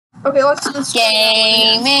Okay, let's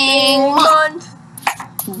Gaming month.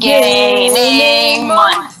 Gaming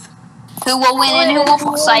month. Who will win and who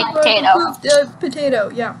will fight potato? Potato,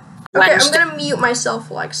 yeah. Okay, I'm gonna mute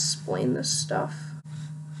myself while I explain this stuff.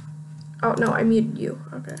 Oh no, I muted you.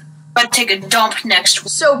 Okay. I'll take a dump next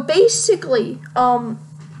week. So basically,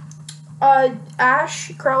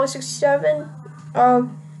 Ash, crowli67,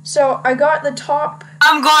 so I got the top.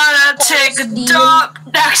 I'm gonna take a dump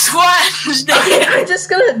next Wednesday. I'm just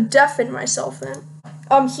gonna deafen myself then.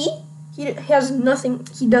 He has nothing,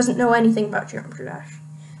 he doesn't know anything about Geometry Dash.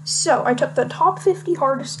 So I took the top 50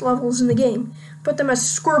 hardest levels in the game, put them as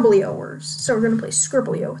Scribblio-ers. So we're gonna play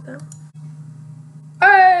Scribblio with them.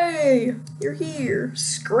 Hey, you're here.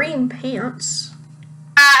 Scream Pants.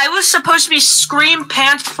 It was supposed to be Scream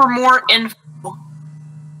Pants for more info.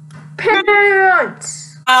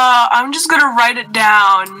 Pants! I'm just gonna write it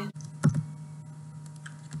down.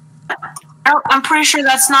 I'm pretty sure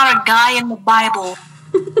that's not a guy in the Bible.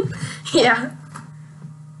 Yeah.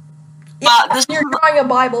 You're drawing a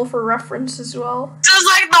Bible for reference as well. This is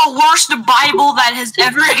like the worst Bible that has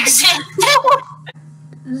ever existed.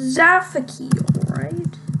 Zaphakiel,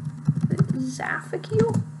 right?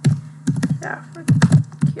 Zaphakiel?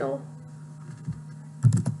 Zaphakiel.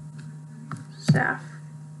 Zaphakiel.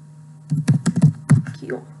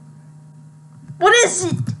 What is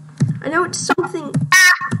it? I know it's something.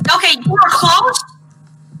 Okay, you were close.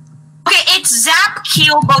 Okay, it's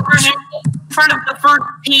Zapkiel, but there's an O in front of the first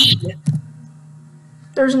P.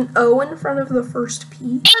 There's an O in front of the first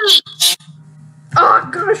P? H! Oh,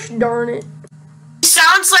 gosh darn it. He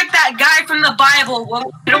sounds like that guy from the Bible.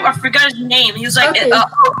 Well, I forgot his name. He was like, okay.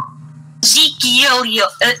 Ezekiel.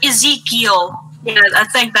 Yeah, I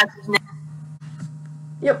think that's his name.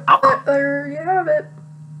 Yep, there you have it.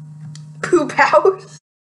 Poop house.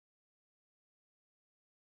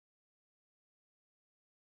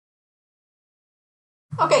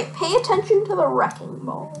 Okay, pay attention to the wrecking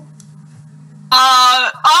ball.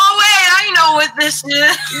 Oh wait, I know what this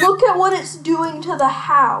is. Look at what it's doing to the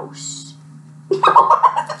house. How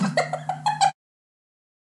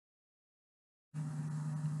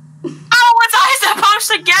was I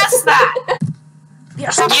supposed to guess that?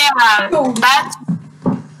 Yes. Yeah,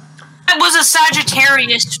 that was a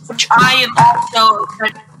Sagittarius, which I am also.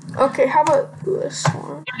 Okay, how about this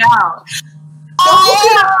one? Now.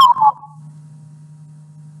 Oh!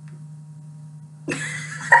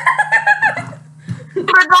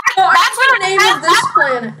 That's what the name of this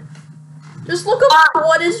planet. Just look up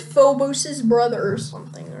what is Phobos's brother or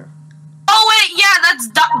something. Oh wait, yeah, that's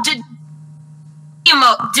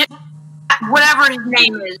whatever his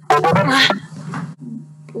name is.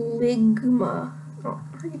 Ligma. Oh,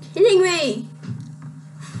 are you kidding me?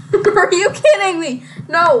 Are you kidding me?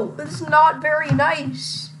 No, it's not very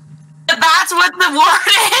nice. That's what the word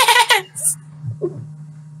is.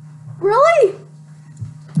 Really?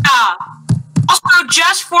 Yeah. Also,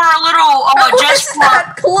 just for a little,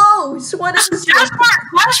 close. What is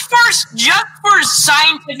just for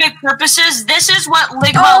scientific purposes? This is what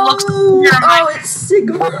Ligma looks like. Oh, it's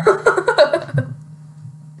Sigma.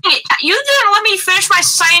 You didn't let me finish my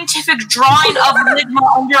scientific drawing of Ligma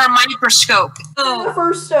under a microscope. The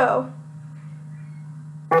first O.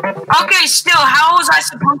 Okay, still, how was I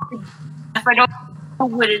supposed to if I don't know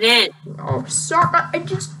what it is? Oh, sorry, I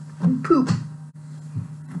just poop.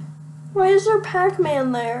 Why is there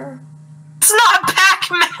Pac-Man there? It's not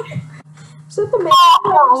Pac-Man! Is that the man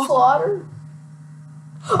from Slaughter?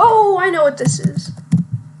 Oh, I know what this is.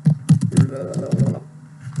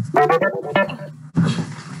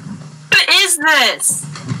 What is this?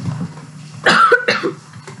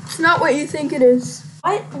 It's not what you think it is.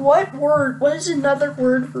 What is another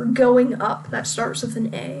word for going up that starts with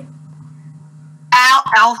an A?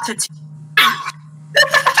 Altitude.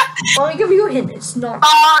 Let me give you a hint. It's not.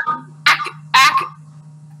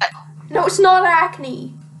 No, it's not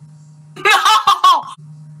acne. No! Oh,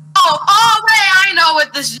 wait, I know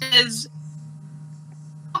what this is.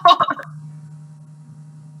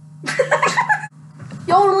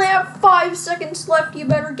 You only have 5 seconds left. You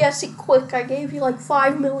better guess it quick. I gave you like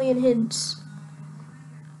 5 million hints.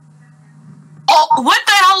 Oh, what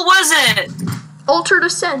the hell was it? Altered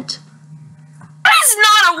ascent. That is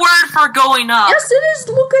not a word for going up. Yes, it is.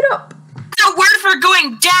 Look it up. It's a word for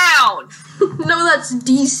going down. No, that's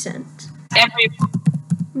descent.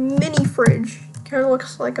 Mini fridge. Kind of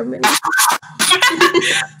looks like a mini.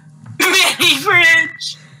 Mini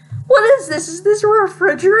fridge. What is this? Is this a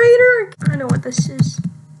refrigerator? I know what this is.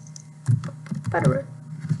 Better.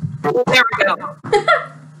 There we go.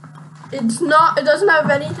 It's not. It doesn't have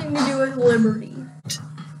anything to do with liberty,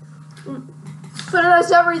 but it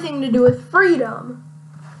has everything to do with freedom.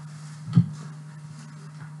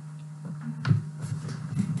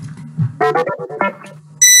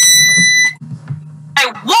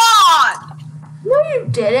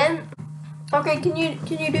 didn't? Okay, can you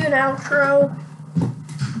do an outro?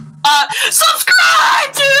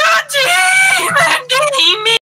 Subscribe to Team and Gaming.